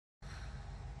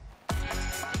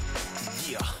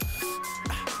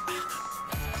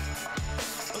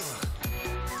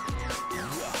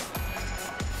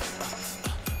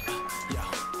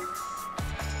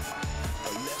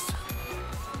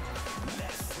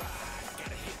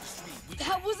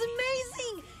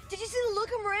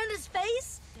his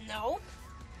face? No.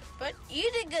 But you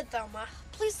did good, Thelma.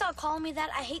 Please stop calling me that.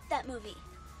 I hate that movie.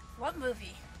 What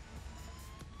movie?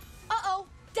 Uh-oh,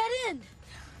 dead end.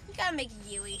 You gotta make a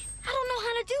Yui. I don't know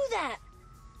how to do that.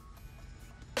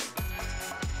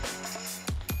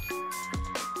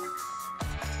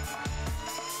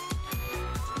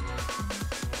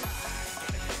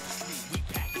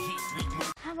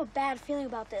 I have a bad feeling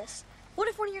about this. What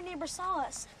if one of your neighbors saw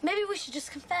us? Maybe we should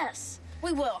just confess.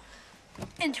 We will.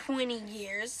 In 20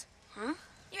 years. Huh?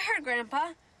 You heard, Grandpa.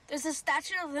 There's a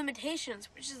statute of limitations,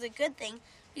 which is a good thing,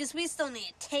 because we still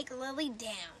need to take Lily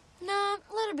down. Nah,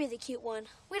 let her be the cute one.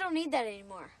 We don't need that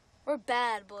anymore. We're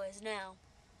bad boys now.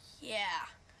 Yeah,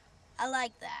 I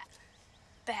like that.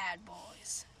 Bad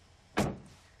boys.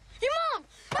 Your mom!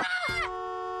 Ah!